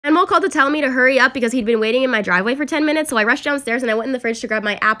Animal called to tell me to hurry up because he'd been waiting in my driveway for 10 minutes, so I rushed downstairs and I went in the fridge to grab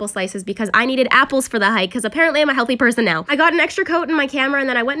my apple slices because I needed apples for the hike because apparently I'm a healthy person now. I got an extra coat in my camera and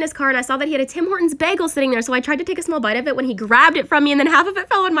then I went in his car and I saw that he had a Tim Hortons bagel sitting there, so I tried to take a small bite of it when he grabbed it from me and then half of it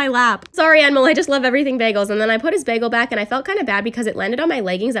fell in my lap. Sorry, Animal, I just love everything bagels. And then I put his bagel back and I felt kind of bad because it landed on my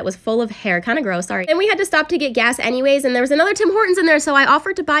leggings that was full of hair. Kind of gross, sorry. And we had to stop to get gas anyways, and there was another Tim Hortons in there, so I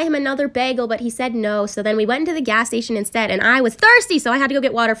offered to buy him another bagel, but he said no. So then we went into the gas station instead, and I was thirsty, so I had to go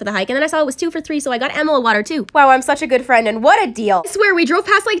get water for the hike. And then I saw it was 2 for $3, so I got Emma a water too. Wow, I'm such a good friend, and what a deal. I swear, we drove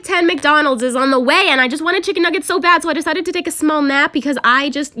past like 10 McDonald's on the way, and I just wanted chicken nuggets so bad, so I decided to take a small nap because I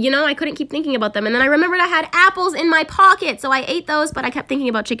just, you know, I couldn't keep thinking about them. And then I remembered I had apples in my pocket, so I ate those, but I kept thinking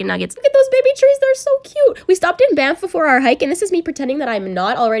about chicken nuggets. Look at those baby trees, they're so cute. We stopped in Banff before our hike, and this is me pretending that I'm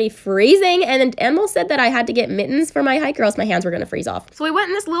not already freezing, and then Animal said that I had to get mittens for my hike or else my hands were gonna freeze off. So we went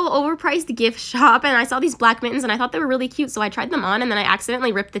in this little overpriced gift shop, and I saw these black mittens, and I thought they were really cute, so I tried them on, and then I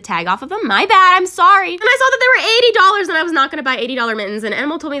accidentally ripped the tag off of them. My bad, I'm sorry. And I saw that they were $80, and I was not gonna buy $80 mittens, and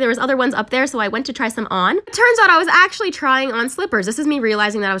Animal told me there was other ones up there, so I went to try some on. It turns out I was actually trying on slippers. This is me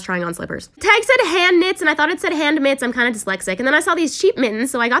realizing that I was trying on slippers. The tag said hand knits, and I thought it said hand mitts. I'm kind of dyslexic. And then I saw these cheap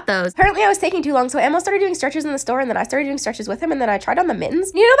mittens, so I got those. Apparently I was taking too long, so Emma started doing stretches in the store, and then I started doing stretches with him, and then I tried on the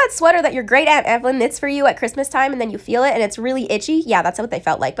mittens. You know that sweater that your great Aunt Evelyn knits for you at Christmas time, and then you feel it, and it's really itchy? Yeah, that's what they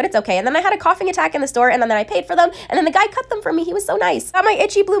felt like, but it's okay. And then I had a coughing attack in the store, and then I paid for them, and then the guy cut them for me. He was so nice. Got my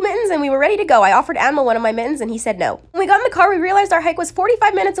itchy blue mittens, and we were ready to go. I offered Animal one of my mittens, and he said no. When we got in the car, we realized our hike was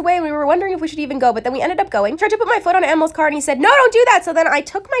 45 minutes away, and we were wondering if we should even go, but then we ended up going. Tried to put my foot on Animal's car, and he said, no, don't do that. So then I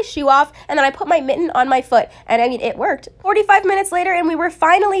took my shoe off, and then I put my mitten on my foot, and I mean, it worked. 45 minutes later, and we were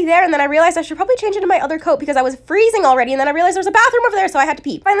finally there, and then I realized I should probably change into my other coat because I was freezing already, and then I realized there was a bathroom over there, so I had to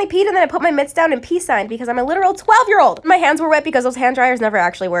pee. Finally peed, and then I put my mitts down and peace signed because I'm a literal 12-year-old. My hands were wet because those hand dryers never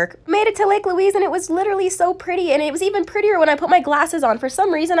actually work. Made it to Lake Louise, and it was literally so pretty, and it was even prettier when I put my glasses on. For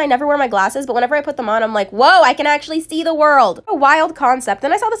some reason, I never wear my glasses, but whenever I put them on, I'm like, whoa, I can actually see the world. A wild concept.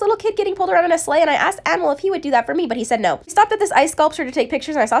 Then I saw this little kid getting pulled around in a sleigh, and I asked Animal if he would do that for me, but he said no. We stopped at this ice sculpture to take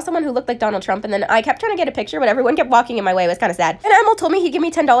pictures, and I saw someone who looked like Donald Trump, and then I kept trying to get a picture, but everyone kept walking in my way. It was kind of sad. And Animal told me he'd give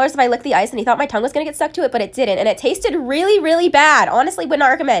me $10 if I licked the ice, and he thought my tongue was gonna get stuck to it, but it didn't, and it tasted really, really bad. Honestly, would not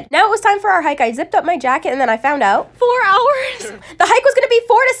recommend. Now it was time for our hike. I zipped up my jacket, and then I found out 4 hours. The hike was gonna be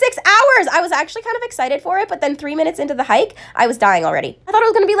 4 to 6 hours. I was actually kind of excited for it, but then 3 minutes into the hike, I was dying already. I thought it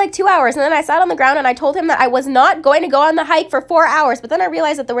was gonna be like 2 hours, and then I sat on the ground and I told him that I was not going to go on the hike for 4 hours, but then I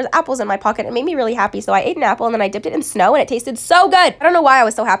realized that there was apples in my pocket. It made me really happy, so I ate an apple, and then I dipped it in snow, and it tasted so good. I don't know why I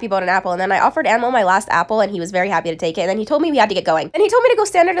was so happy about an apple, and then I offered Animal my last apple, and he was very happy to take it, and then he told me we had to get going. And he told me to go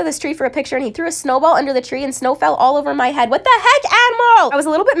stand under this tree for a picture, and he threw a snowball under the tree, and snow fell all over my head. What the heck, Animal? I was a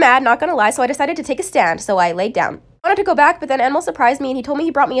little bit mad, not gonna lie, so I decided to take a stand, so I laid down. I wanted to go back, but then Animal surprised me, and he told me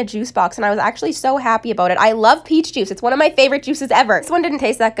he brought me a juice box, and I was actually so happy about it. I love peach juice. It's one of my favorite juices ever. This one didn't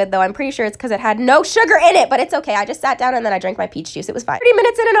taste that good, though. I'm pretty sure it's because it had no sugar in it, but it's okay. I just sat down, and then I drank my peach juice. It was fine. 30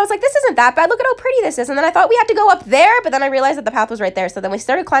 minutes in, and I was like, this isn't that bad. Look at how pretty this is. And then I thought we had to go up there, but then I realized that the path was right there, so then we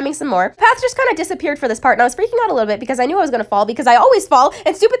started climbing some more. The path just kind of disappeared for this part, and I was freaking out a little bit because I knew I was going to fall because I always fall,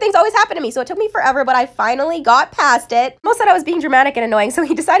 and stupid things always happen to me, so it took me forever, but I finally got past it. Most said I was being dramatic and annoying, so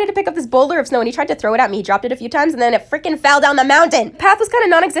he decided to pick up this boulder of snow, and he tried to throw it at me. He dropped it a few times, and then it freaking fell down the mountain. The path was kind of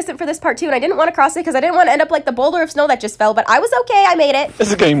non-existent for this part too, and I didn't want to cross it because I didn't want to end up like the boulder of snow that just fell, but I was okay. I made it.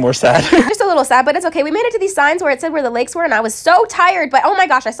 This is getting more sad. Just a little sad, but it's okay. We made it to these signs where it said where the lakes were, and I was so tired, but oh my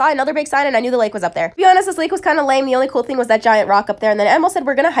gosh, I saw another big sign, and I knew the lake was up there. To be honest, this lake was kind of lame. The only cool thing was that giant rock up there, and then Emma said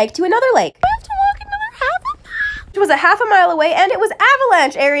we're gonna hike to another lake. I have to walk another half a mile. It was a half a mile away, and it was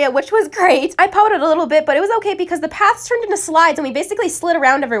avalanche area, which was great. I pouted a little bit, but it was okay because the paths turned into slides, and we basically slid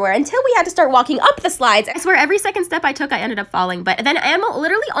around everywhere until we had to start walking up the slides. I swear every second step I took, I ended up falling, but then Emma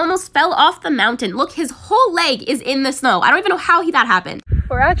literally almost fell off the mountain. Look, his whole leg is in the snow. I don't even know how that happened.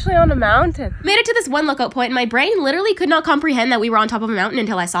 We're actually on a mountain. Made it to this one lookout point, and my brain literally could not comprehend that we were on top of a mountain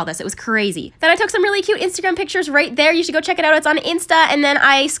until I saw this. It was crazy. Then I took some really cute Instagram pictures right there. You should go check it out. It's on Insta. And then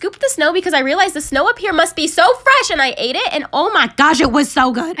I scooped the snow because I realized the snow up here must be so fresh, and I ate it, and oh my gosh, it was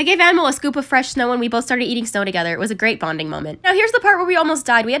so good. I gave Animal a scoop of fresh snow, and we both started eating snow together. It was a great bonding moment. Now here's the part where we almost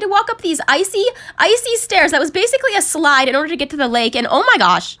died. We had to walk up these icy stairs that was basically a slide in order to get to the lake, and oh my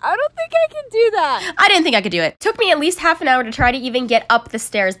gosh. I don't think I can do that. I didn't think I could do it. Took me at least half an hour to try to even get up the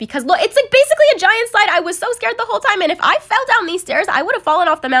stairs because look, it's like basically a giant slide. I was so scared the whole time, and if I fell down these stairs, I would have fallen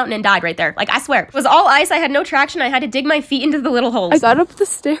off the mountain and died right there. Like, I swear. It was all ice. I had no traction. I had to dig my feet into the little holes. I got up the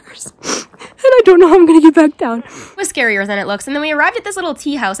stairs, and I don't know how I'm gonna get back down. It was scarier than it looks. And then we arrived at this little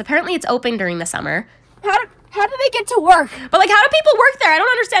tea house. Apparently it's open during the summer. How do they get to work? But like, how do people work there? I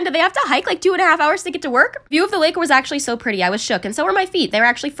don't understand. Do they have to hike like 2.5 hours to get to work? View of the lake was actually so pretty. I was shook, and so were my feet. They were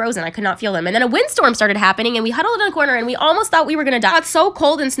actually frozen. I could not feel them. And then a windstorm started happening, and we huddled in a corner, and we almost thought we were gonna die. It got so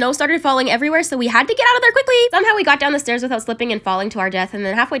cold, and snow started falling everywhere, so we had to get out of there quickly. Somehow we got down the stairs without slipping and falling to our death, and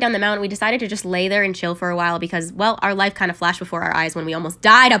then halfway down the mountain, we decided to just lay there and chill for a while because, well, our life kind of flashed before our eyes when we almost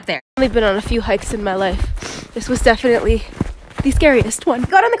died up there. I've only been on a few hikes in my life. This was definitely the scariest one. I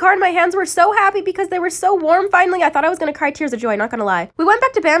got in the car and my hands were so happy because they were so warm finally. I thought I was gonna cry tears of joy, not gonna lie. We went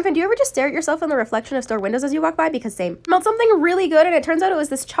back to Banff, and do you ever just stare at yourself in the reflection of store windows as you walk by? Because same. Smelled something really good, and it turns out it was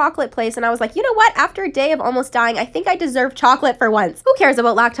this chocolate place, and I was like, you know what? After a day of almost dying, I think I deserve chocolate for once. Who cares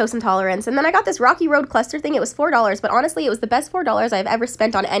about lactose intolerance? And then I got this Rocky Road cluster thing. It was $4, but honestly, it was the best $4 I've ever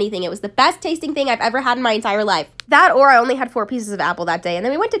spent on anything. It was the best tasting thing I've ever had in my entire life. That, or I only had 4 pieces of apple that day. And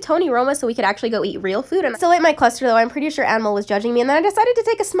then we went to Tony Roma so we could actually go eat real food, and I still ate my cluster, though. I'm pretty sure Animal was judging me, and then I decided to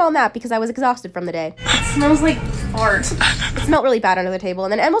take a small nap because I was exhausted from the day. It smells like fart. It smelled really bad under the table,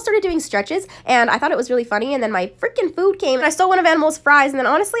 and then Animal started doing stretches, and I thought it was really funny, and then my freaking food came, and I stole one of Animal's fries, and then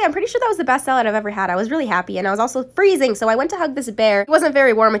honestly, I'm pretty sure that was the best salad I've ever had. I was really happy, and I was also freezing, so I went to hug this bear. It wasn't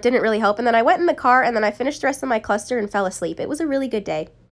very warm, it didn't really help, and then I went in the car, and then I finished the rest of my cluster and fell asleep. It was a really good day.